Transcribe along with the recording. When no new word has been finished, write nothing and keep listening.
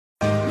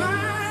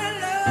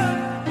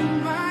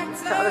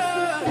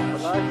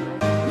Ran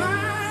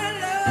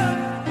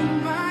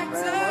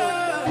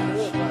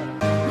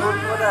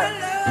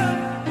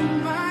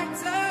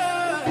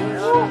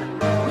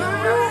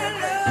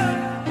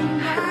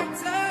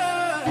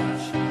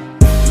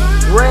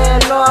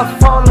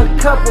off on a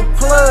couple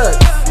plugs.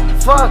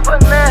 Fuck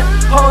that.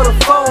 Hold the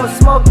phone and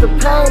smoke the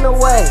pain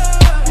away.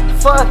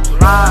 Fuck it.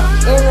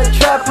 In a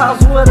trap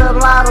house with a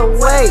lot of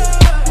weight.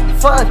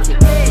 Fuck it.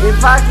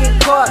 If I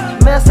get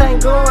caught, mess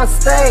ain't gonna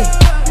stay.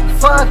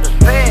 Fuck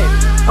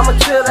it. I'm a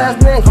chill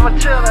ass nigga.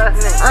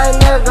 I ain't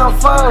never gon'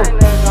 fold.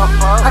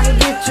 I can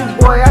get you,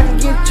 boy. I can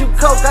get you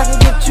coke. I can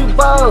get you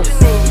both.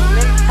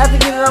 Have to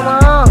get it on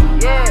my own.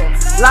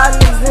 Lot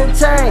of niggas in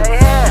chains.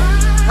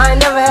 I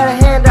ain't never had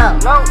a handout.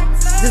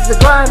 This the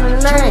grind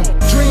in the name.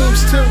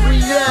 Dreams to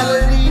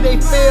reality, they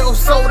fail,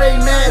 so they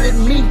mad at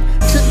me.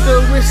 Took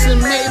the risk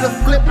and made a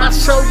flip. I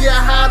show you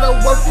how to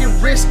work your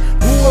wrist.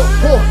 Grew up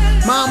poor,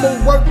 mama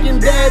working,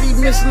 daddy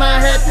missing. I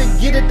had to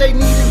get it, they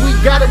need it. We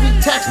gotta be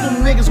taxed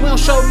them niggas. We don't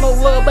show no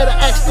love, better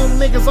ask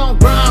them niggas on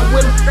grind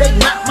with them. They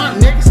not my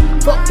niggas.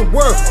 Fuck the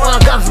world, all I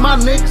got is my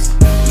niggas.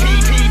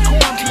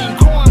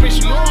 Teamcorn, bitch,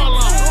 you all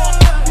on.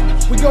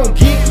 We gon'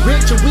 get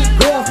rich and we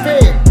gon'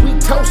 fed. We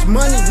toast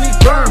money, we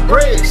burn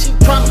bread. She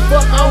tryna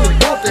fuck, I only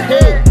want the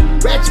head.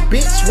 Ratchet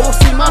bitch, won't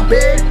see my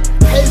bed.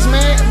 Haze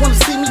man, wanna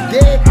see me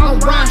dead. I'm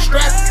rhyme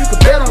strapped, you can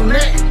bet on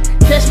that.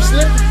 Catch me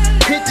slipping,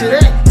 picture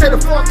that. Say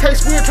the 4K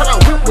weird, try to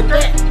whip with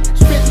that.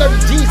 Spit 30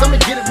 G's, I'ma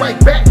get it right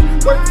back.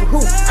 Work for who?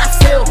 I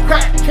sell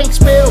crack. Can't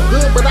spell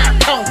good, but I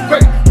count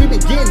great. We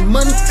been getting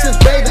money since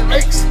bathing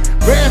aches.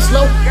 Ran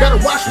slow, gotta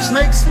watch for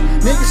snakes.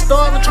 Niggas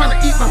starving, trying to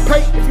eat my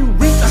plate. If you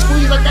reach, I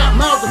squeeze, I got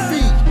mouths to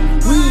feed.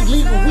 Weed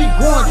legal, we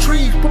growing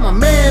trees. Put my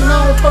man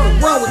on, for the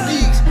run with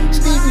these.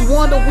 Stevie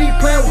Wonder, we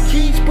playing with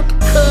keys. Put the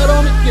cut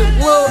on it, get a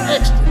little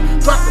extra.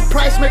 Drop the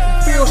price, make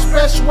it feel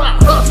special. I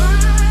hustle.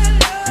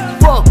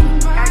 Fuck.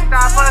 Can't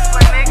stop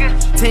hustling, nigga.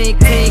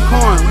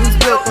 Teamcorn, we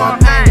built on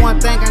pain.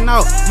 One thing I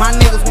know, my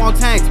niggas want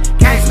tanks.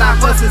 Can't stop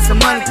us, it's a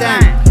money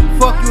thing.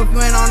 Fuck you if you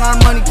ain't on our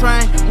money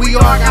train. We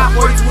all got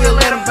 40s, we'll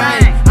let them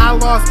bang. I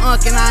lost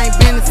Unc and I ain't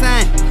been the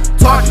same.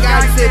 Talk to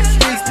guys, said the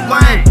streets to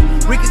blame.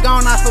 Ricky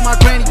gone out for my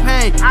granny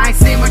pain. I ain't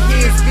seen my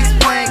kids be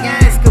playing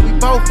games, cause we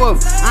both of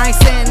them. I ain't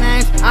saying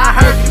names, I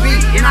heard the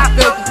beat and I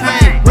felt the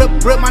pain.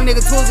 Rip my nigga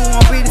tools,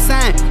 won't be the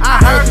same.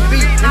 I heard the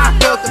beat and I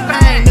felt the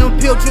pain. Them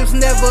pill trips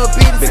never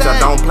be the same. Bitch, I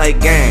don't play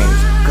games,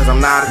 cause I'm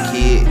not a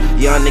kid.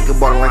 Young nigga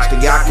bought a lunch to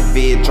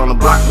Yakovitch on the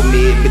block with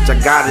me. Bitch, I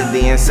got it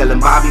in. Selling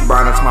Bobby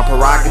Brown, that's my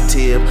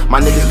prerogative.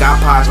 My niggas got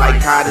pies like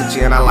cottage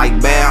and I like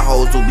bad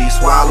hoes who be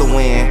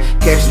swallowing.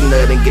 Catch the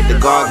nut and get the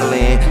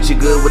gargling. She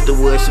good with the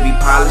wood, she be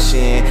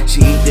polishing.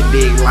 She eat the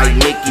dick like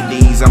Mickey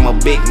D's. I'm a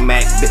Big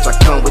Mac, bitch, I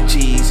come with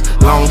cheese.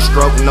 Long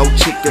stroke, no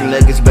chicken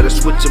nuggets. Better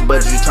switch your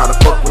budget, you try to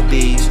fuck with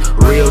these.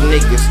 Real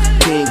niggas,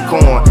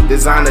 Teamcorn.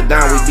 Designer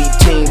down, we be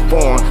team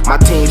form. My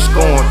team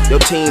scoring, your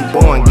team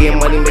born. Get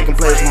money, making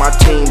plays for my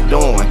team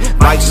doing.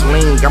 Vice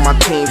lean, got my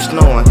team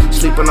snoring.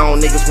 Sleeping on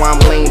niggas while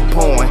I'm lean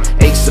pouring.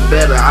 Ace or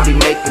better, I be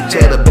making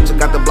cheddar. Bitch, I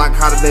got the block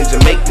hotter than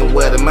Jamaican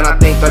weather. Man, I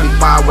think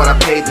 35 what I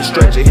paid to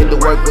stretch it. Hit the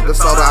work with the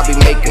soda, I be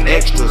making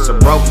extras. A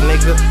broke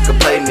nigga can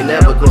play me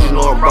never, cause you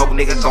know a broke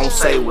nigga gon'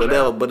 say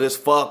whatever, but it's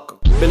fuck.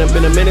 Been a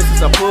minute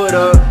since I pulled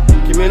up.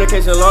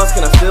 Communication lost,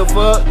 can I still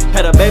fuck?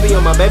 Had a baby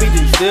on my baby,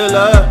 do you still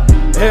love?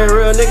 Every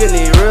real nigga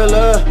need real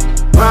love.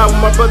 Ride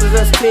with my brothers,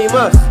 that's team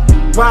us.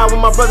 Ride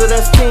with my brother,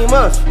 that's team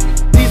us.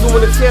 Diesel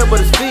in the tail, but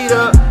his feet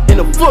up. In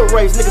the foot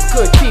race, niggas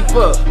couldn't keep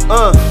up.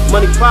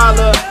 Money pile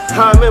up.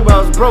 I remember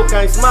I was broke,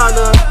 I ain't smile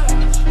none.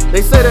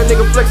 They say that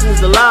nigga flexing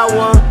is the loud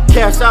one.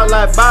 Cash out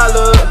like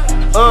Bala.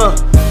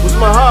 Was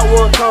my heart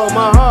one cold,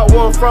 my heart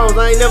one froze.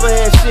 I ain't never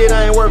had shit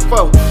I ain't work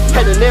for.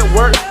 Had to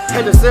network,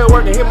 had to sell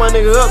work and hit my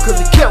nigga up cause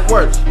he kept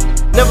work.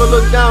 Never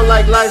looked down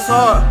like life's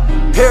hard.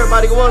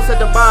 Everybody once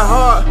had to buy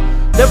hard.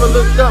 Never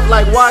looked up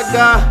like white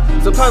guy.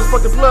 Sometimes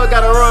fucking plug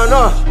gotta run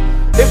off.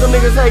 If them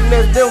niggas hating,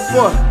 that's them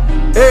for.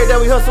 Every day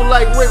we hustle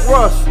like Rick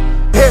Ross.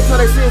 Every time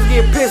they see us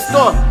get pissed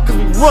off, cause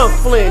we run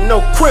Flint,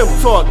 no crim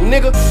talk,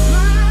 nigga.